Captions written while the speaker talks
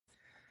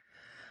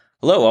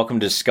Hello, welcome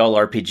to Skull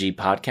RPG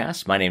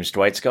Podcast. My name's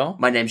Dwight Skull.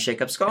 My name's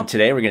Jacob Skull. And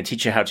today we're going to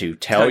teach you how to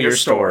tell your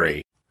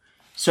story.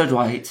 So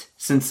Dwight,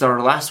 since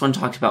our last one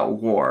talked about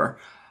war,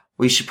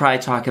 we should probably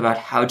talk about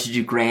how to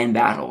do grand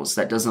battles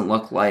that doesn't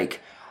look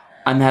like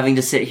I'm having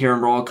to sit here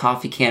and roll a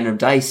coffee can of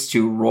dice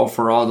to roll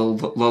for all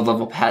the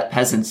low-level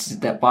peasants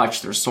that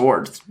botch their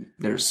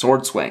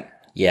sword swing.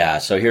 Yeah,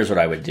 so here's what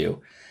I would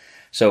do.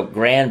 So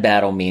grand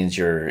battle means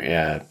you're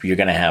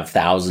going to have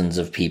thousands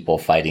of people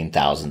fighting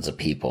thousands of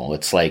people.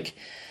 It's like,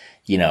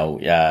 scene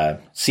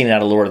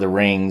out of Lord of the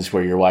Rings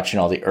where you're watching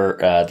all the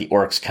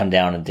orcs come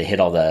down and to hit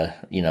all the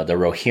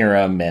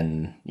Rohirrim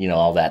and,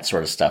 all that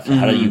sort of stuff. Mm-hmm.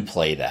 How do you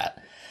play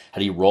that? How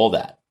do you roll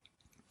that?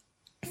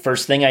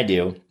 First thing I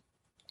do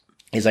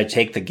is I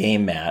take the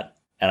game mat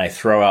and I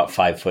throw out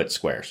 5-foot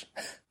squares.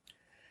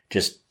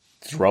 Just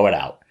throw it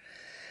out.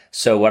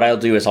 So what I'll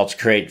do is I'll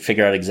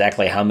figure out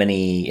exactly how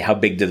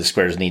big do the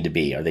squares need to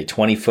be. Are they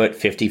 20 foot,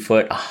 50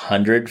 foot,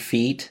 100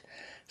 feet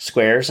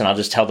squares? And I'll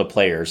just tell the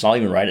players, I'll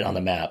even write it on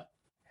the map.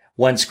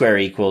 1 square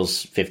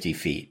equals 50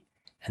 feet.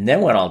 And then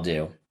what I'll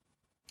do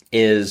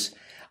is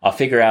I'll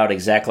figure out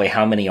exactly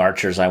how many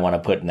archers I want to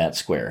put in that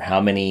square. How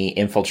many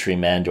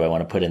infantrymen do I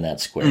want to put in that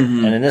square?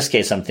 Mm-hmm. And in this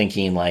case, I'm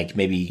thinking like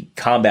maybe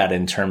combat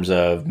in terms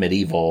of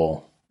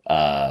medieval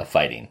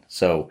fighting.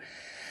 So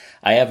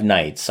I have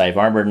knights, I have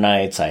armored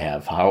knights, I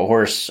have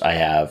horse, I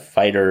have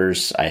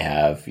fighters, I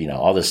have,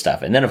 all this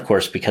stuff. And then, of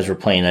course, because we're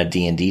playing a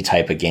D&D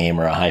type of game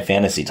or a high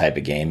fantasy type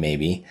of game,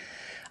 maybe,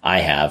 I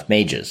have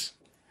mages.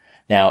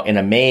 Now, in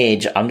a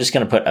mage, I'm just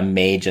going to put a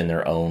mage in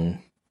their own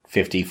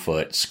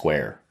 50-foot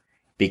square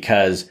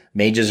because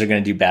mages are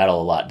going to do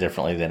battle a lot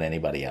differently than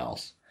anybody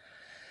else.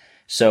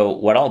 So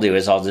what I'll do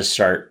is I'll just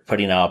start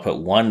I'll put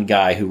one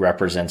guy who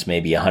represents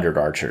maybe 100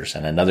 archers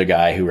and another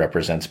guy who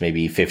represents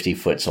maybe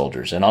 50-foot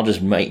soldiers. And I'll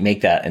just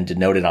make that and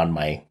denote it on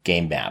my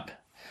game map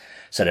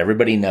so that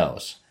everybody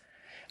knows.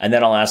 And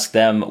then I'll ask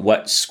them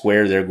what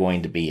square they're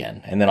going to be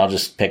in. And then I'll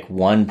just pick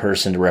one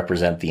person to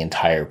represent the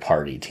entire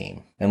party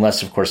team.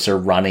 Unless, of course, they're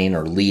running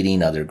or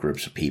leading other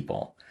groups of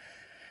people.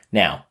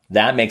 Now,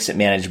 that makes it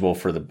manageable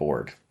for the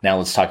board. Now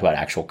let's talk about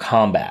actual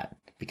combat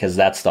because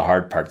that's the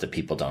hard part that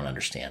people don't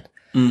understand.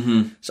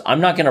 Mm-hmm. So I'm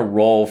not going to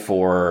roll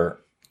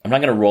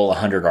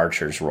 100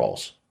 archers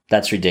rolls.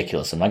 That's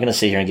ridiculous. I'm not going to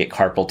sit here and get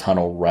carpal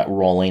tunnel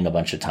rolling a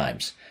bunch of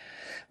times.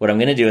 What I'm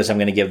going to do is I'm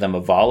going to give them a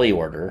volley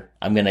order.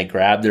 I'm going to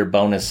grab their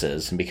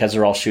bonuses. And because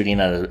they're all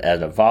shooting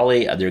at a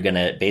volley, they're going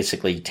to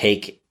basically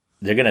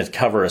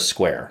cover a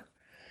square.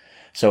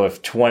 So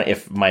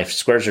if my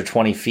squares are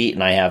 20 feet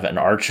and I have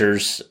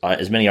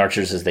as many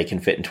archers as they can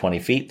fit in 20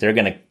 feet, they're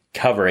going to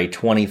cover a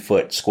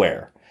 20-foot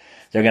square.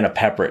 They're going to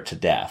pepper it to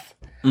death.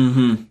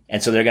 Mm-hmm.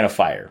 And so they're going to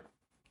fire.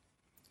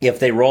 If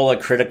they roll a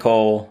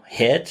critical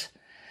hit,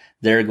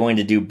 they're going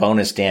to do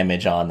bonus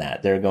damage on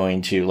that. They're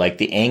going to, like,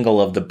 the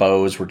angle of the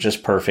bows were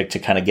just perfect to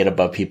kind of get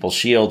above people's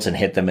shields and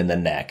hit them in the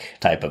neck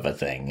type of a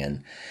thing.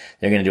 And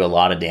they're going to do a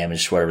lot of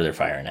damage to whatever they're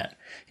firing at.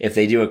 If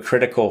they do a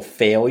critical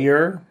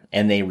failure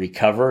and they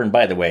recover, and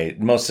by the way,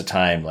 most of the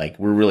time, like,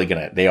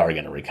 they are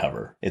going to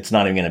recover. It's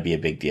not even going to be a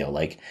big deal.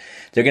 Like,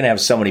 they're going to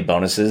have so many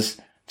bonuses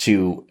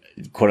to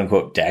quote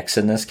unquote decks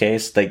in this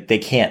case, they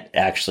can't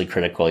actually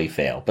critically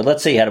fail. But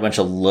let's say you had a bunch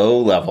of low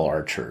level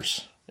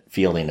archers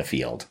fielding the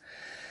field,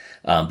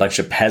 a bunch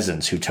of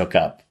peasants who took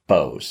up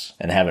bows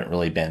and haven't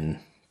really been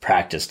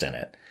practiced in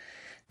it.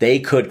 They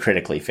could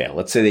critically fail.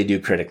 Let's say they do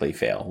critically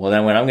fail. Well,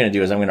 then what I'm going to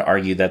do is I'm going to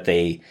argue that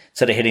they,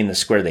 instead of hitting the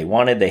square they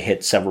wanted, they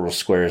hit several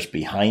squares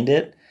behind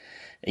it.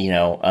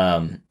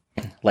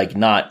 Like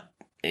not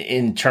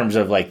in terms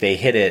of like they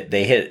hit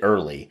it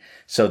early.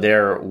 So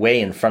they're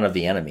way in front of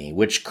the enemy,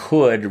 which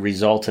could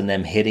result in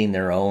them hitting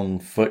their own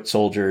foot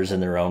soldiers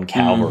and their own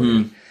cavalry.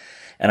 Mm-hmm.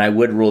 And I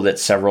would rule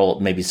that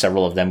maybe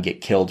several of them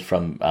get killed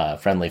from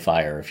friendly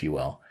fire, if you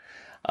will.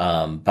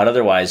 But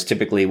otherwise,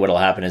 typically what'll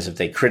happen is if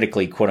they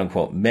critically quote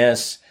unquote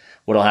miss,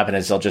 what'll happen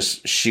is they'll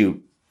just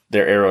shoot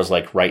their arrows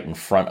like right in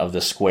front of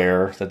the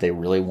square that they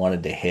really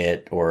wanted to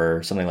hit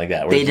or something like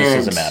that. Where it just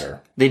doesn't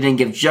matter. They didn't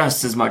give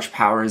just as much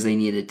power as they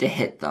needed to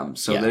hit them.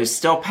 So They're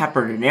still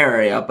peppered an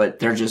area, but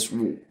they're just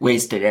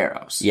wasted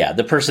arrows. Yeah.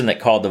 The person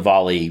that called the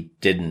volley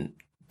didn't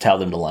tell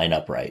them to line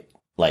up right.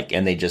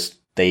 And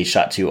they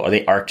shot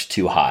they arced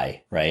too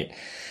high. Right.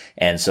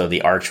 And so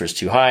the arch was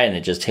too high and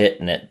it just hit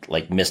and it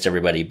like missed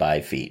everybody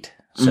by feet.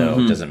 So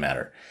It doesn't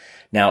matter.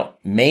 Now,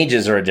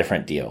 mages are a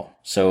different deal.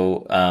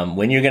 So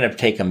when you're going to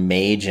take a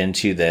mage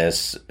into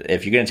this,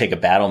 if you're going to take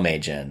a battle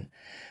mage in,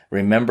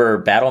 remember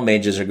battle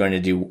mages are going to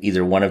do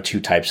either one of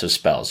two types of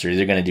spells. They're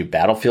either going to do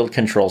battlefield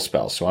control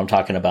spells. So I'm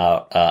talking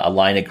about a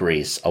line of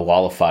grease, a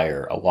wall of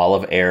fire, a wall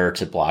of air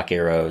to block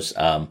arrows,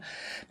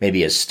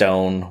 maybe a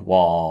stone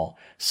wall,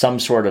 some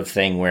sort of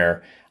thing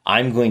where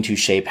I'm going to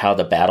shape how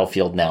the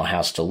battlefield now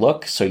has to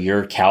look. So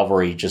your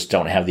cavalry just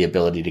don't have the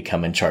ability to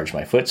come and charge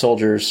my foot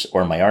soldiers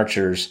or my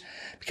archers,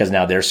 because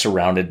now they're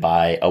surrounded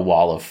by a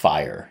wall of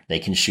fire. They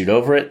can shoot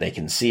over it, they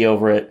can see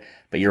over it,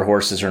 but your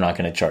horses are not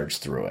going to charge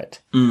through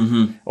it.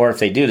 Mm-hmm. Or if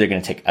they do, they're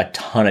going to take a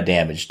ton of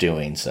damage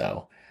doing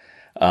so.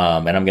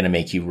 And I'm going to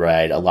make you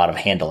ride a lot of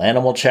handle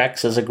animal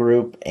checks as a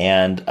group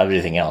and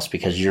everything else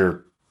because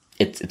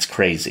it's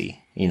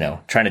crazy.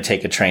 Trying to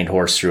take a trained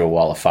horse through a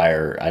wall of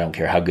fire, I don't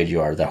care how good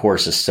you are, the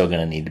horse is still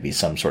going to need to be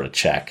some sort of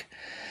check.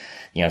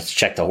 To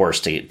check the horse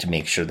to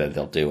make sure that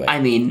they'll do it. I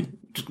mean,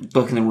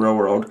 look in the real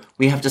world.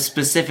 We have to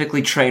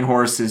specifically train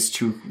horses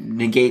to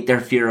negate their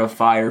fear of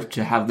fire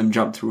to have them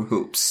jump through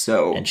hoops.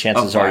 And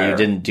chances are you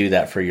didn't do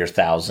that for your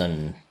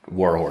 1,000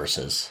 war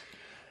horses.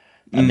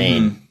 I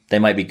mean, they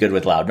might be good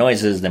with loud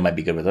noises, they might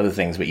be good with other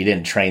things, but you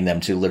didn't train them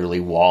to literally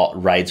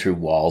ride through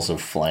walls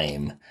of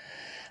flame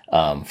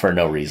for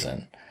no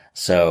reason.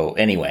 So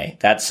anyway,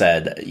 that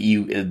said,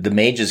 the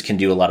mages can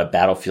do a lot of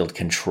battlefield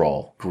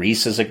control.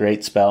 Grease is a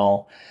great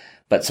spell,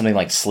 but something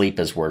like sleep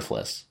is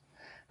worthless.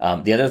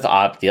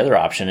 The other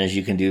option is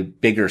you can do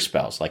bigger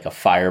spells like a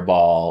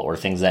fireball or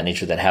things of that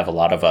nature that have a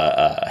lot of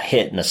a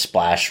hit and a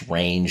splash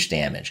range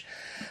damage.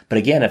 But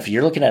again, if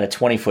you're looking at a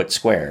 20-foot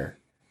square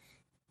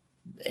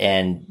or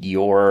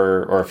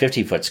a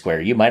 50-foot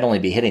square, you might only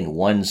be hitting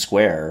one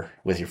square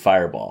with your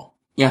fireball.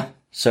 Yeah.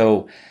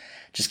 So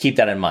just keep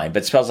that in mind.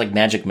 But spells like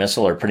Magic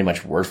Missile are pretty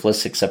much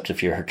worthless except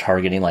if you're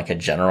targeting like a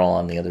general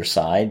on the other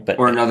side.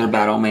 Or another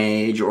battle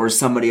mage or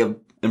somebody of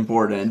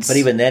importance. But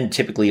even then,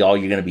 typically all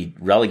you're going to be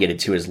relegated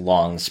to is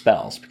long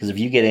spells. Because if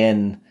you get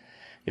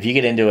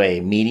into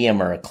a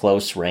medium or a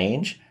close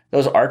range,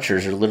 those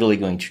archers are literally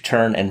going to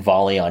turn and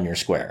volley on your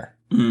square.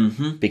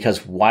 Mm-hmm.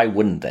 Because why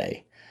wouldn't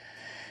they?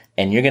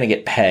 And you're going to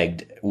get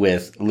pegged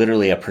with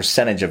literally a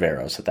percentage of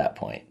arrows at that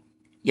point.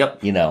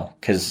 Yep.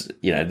 Because,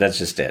 that's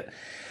just it.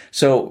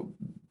 So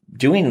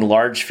doing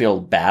large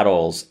field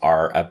battles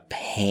are a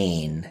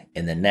pain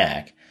in the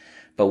neck.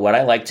 But what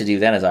I like to do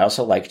then is I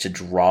also like to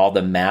draw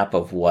the map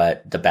of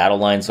what the battle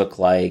lines look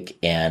like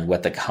and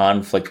what the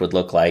conflict would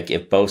look like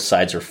if both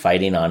sides are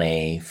fighting on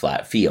a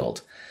flat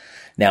field.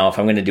 Now, if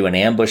I'm going to do an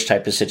ambush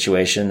type of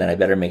situation, then I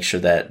better make sure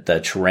that the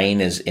terrain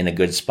is in a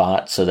good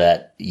spot so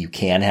that you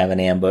can have an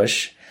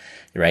ambush,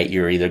 right?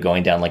 You're either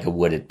going down like a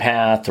wooded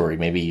path or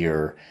maybe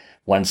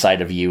one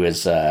side of you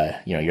is,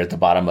 you're at the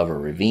bottom of a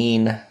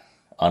ravine.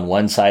 On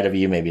one side of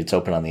you, maybe it's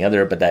open on the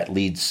other, but that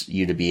leads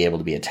you to be able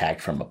to be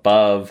attacked from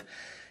above.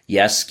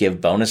 Yes,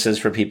 give bonuses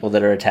for people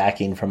that are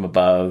attacking from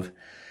above.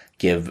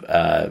 Give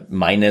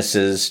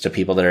minuses to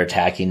people that are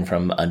attacking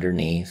from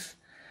underneath.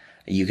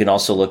 You can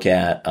also look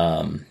at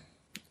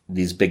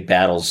these big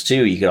battles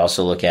too. You could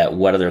also look at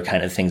what other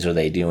kind of things are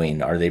they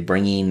doing. Are they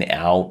bringing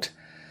out?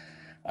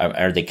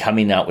 Are they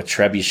coming out with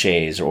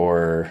trebuchets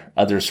or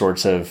other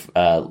sorts of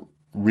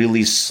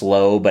really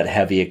slow but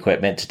heavy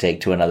equipment to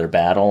take to another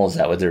battle? Is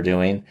that what they're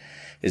doing?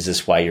 Is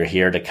this why you're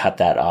here, to cut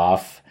that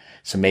off?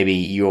 So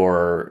maybe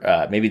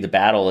maybe the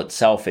battle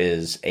itself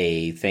is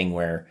a thing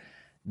where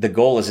the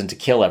goal isn't to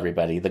kill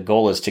everybody. The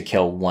goal is to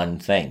kill one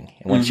thing.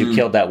 And once you've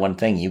killed that one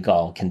thing, you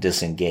all can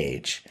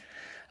disengage.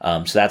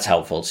 So that's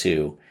helpful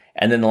too.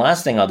 And then the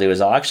last thing I'll do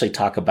is I'll actually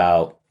talk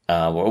about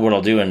what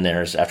I'll do in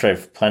there is after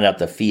I've planned out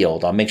the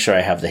field, I'll make sure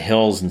I have the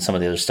hills and some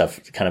of the other stuff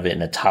kind of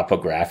in a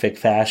topographic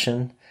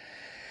fashion.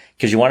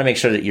 Because you want to make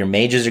sure that your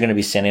mages are going to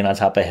be standing on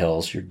top of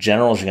hills. Your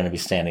generals are going to be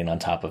standing on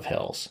top of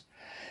hills.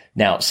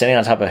 Now, standing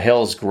on top of a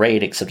hill is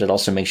great, except it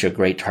also makes you a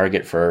great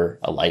target for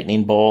a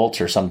lightning bolt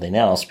or something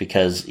else,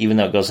 because even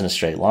though it goes in a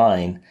straight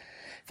line,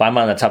 if I'm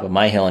on the top of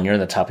my hill and you're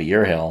on the top of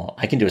your hill,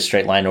 I can do a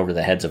straight line over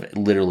the heads of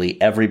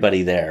literally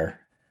everybody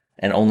there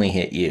and only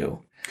hit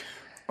you.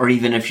 Or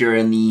even if you're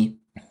in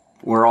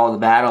where all the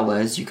battle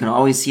is, you can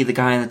always see the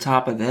guy on the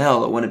top of the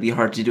hill. It wouldn't be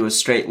hard to do a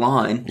straight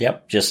line.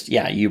 Yep.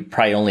 You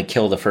probably only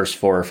kill the first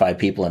 4 or 5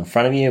 people in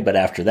front of you, but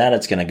after that,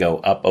 it's going to go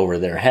up over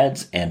their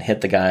heads and hit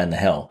the guy on the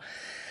hill.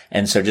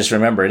 And so just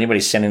remember,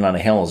 anybody standing on a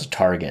hill is a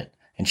target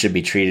and should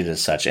be treated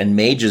as such. And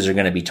mages are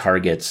going to be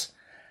targets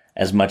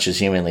as much as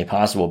humanly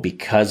possible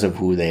because of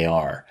who they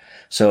are.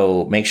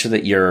 So make sure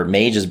that your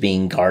mage is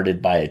being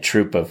guarded by a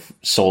troop of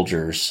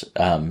soldiers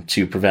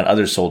to prevent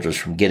other soldiers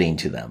from getting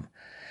to them.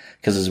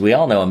 Because as we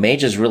all know, a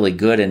mage is really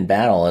good in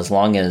battle as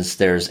long as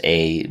there's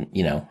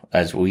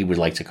as we would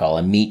like to call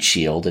a meat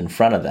shield in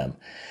front of them.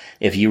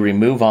 If you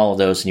remove all of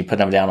those and you put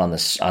them down on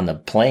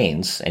the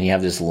plains and you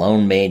have this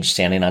lone mage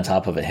standing on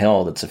top of a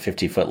hill that's a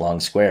 50-foot long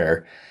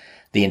square,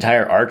 the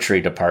entire archery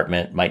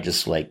department might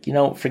just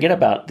forget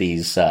about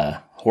these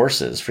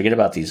horses, forget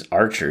about these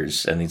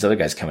archers and these other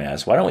guys coming at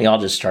us. Why don't we all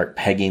just start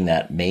pegging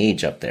that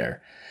mage up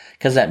there?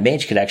 Because that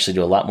mage could actually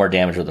do a lot more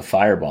damage with a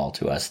fireball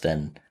to us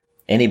than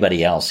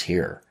anybody else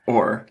here.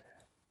 Or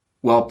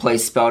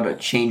well-placed spell to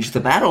change the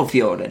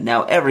battlefield, and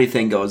now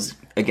everything goes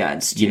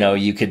against you.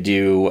 You could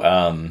do,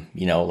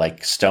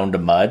 like stone to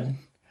mud.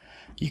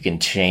 You can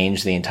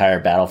change the entire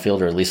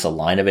battlefield or at least a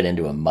line of it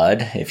into a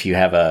mud. If you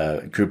have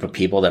a group of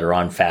people that are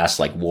on fast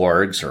like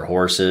wargs or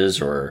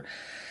horses or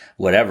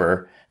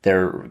whatever,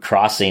 they're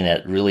crossing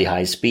at really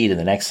high speed. And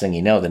the next thing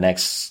you know, the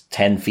next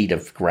 10 feet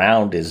of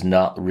ground is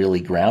not really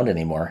ground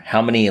anymore.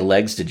 How many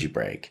legs did you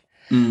break?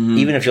 Mm-hmm.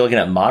 Even if you're looking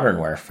at modern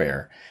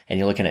warfare and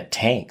you're looking at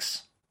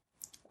tanks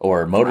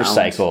or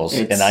motorcycles,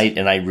 and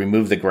I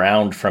remove the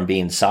ground from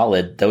being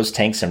solid, those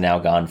tanks have now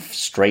gone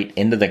straight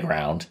into the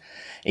ground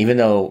Even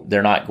though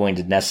they're not going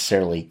to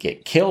necessarily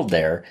get killed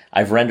there,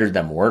 I've rendered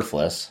them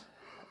worthless,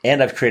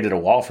 and I've created a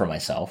wall for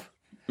myself.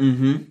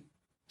 Mm-hmm.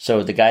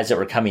 So the guys that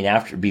were coming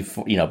after,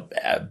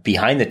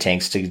 behind the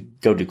tanks to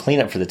go do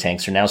cleanup for the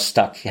tanks are now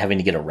stuck having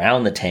to get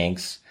around the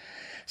tanks.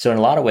 So in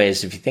a lot of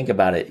ways, if you think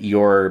about it,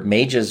 your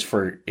mages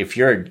if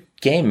you're a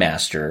game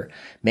master,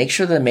 make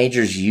sure the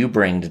mages you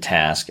bring to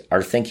task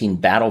are thinking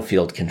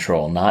battlefield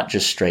control, not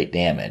just straight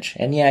damage.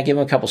 And yeah, give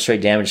them a couple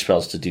straight damage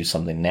spells to do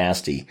something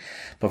nasty.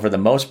 But for the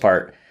most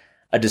part,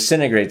 a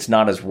disintegrate's is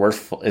not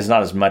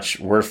as much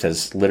worth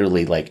as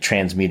literally like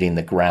transmuting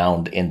the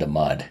ground into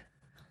mud.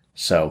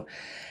 So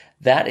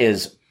that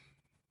is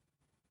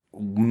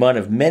one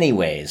of many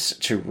ways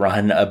to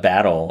run a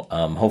battle.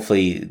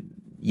 Hopefully,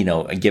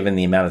 given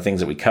the amount of things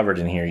that we covered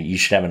in here, you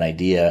should have an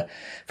idea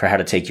for how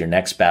to take your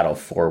next battle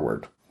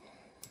forward.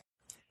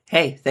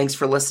 Hey, thanks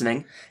for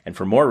listening. And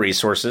for more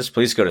resources,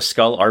 please go to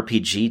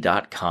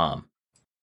skullrpg.com.